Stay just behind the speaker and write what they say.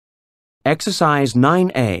Exercise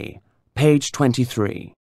 9A, page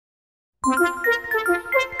 23.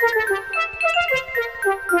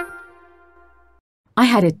 I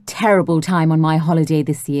had a terrible time on my holiday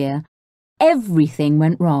this year. Everything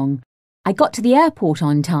went wrong. I got to the airport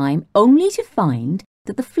on time only to find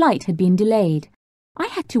that the flight had been delayed. I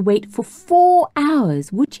had to wait for 4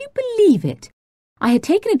 hours. Would you believe it? I had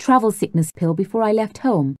taken a travel sickness pill before I left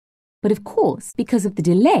home, but of course, because of the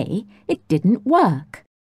delay, it didn't work.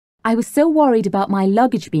 I was so worried about my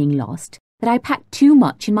luggage being lost that I packed too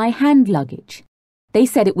much in my hand luggage. They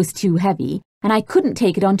said it was too heavy and I couldn't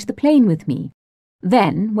take it onto the plane with me.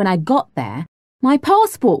 Then, when I got there, my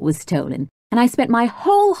passport was stolen and I spent my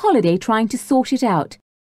whole holiday trying to sort it out.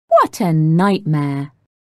 What a nightmare!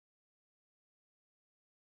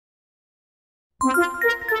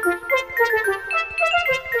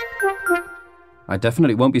 I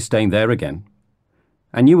definitely won't be staying there again.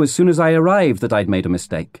 I knew as soon as I arrived that I'd made a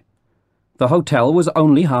mistake. The hotel was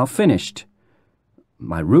only half finished.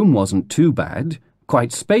 My room wasn't too bad,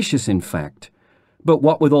 quite spacious in fact, but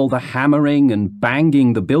what with all the hammering and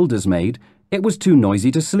banging the builders made, it was too noisy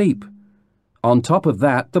to sleep. On top of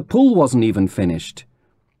that, the pool wasn't even finished.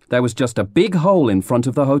 There was just a big hole in front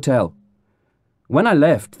of the hotel. When I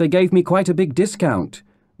left, they gave me quite a big discount,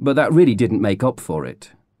 but that really didn't make up for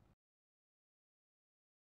it.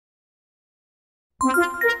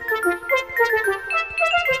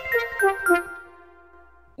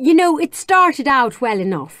 You know, it started out well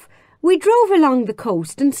enough. We drove along the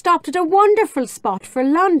coast and stopped at a wonderful spot for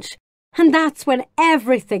lunch, and that's when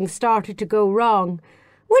everything started to go wrong.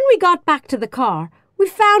 When we got back to the car, we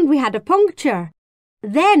found we had a puncture.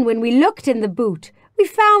 Then when we looked in the boot, we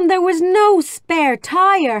found there was no spare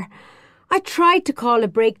tyre. I tried to call a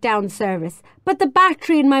breakdown service, but the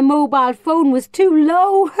battery in my mobile phone was too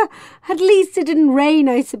low. At least it didn't rain,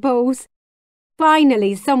 I suppose.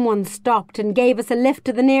 Finally, someone stopped and gave us a lift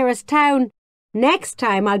to the nearest town. Next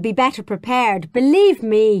time I'll be better prepared, believe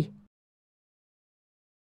me.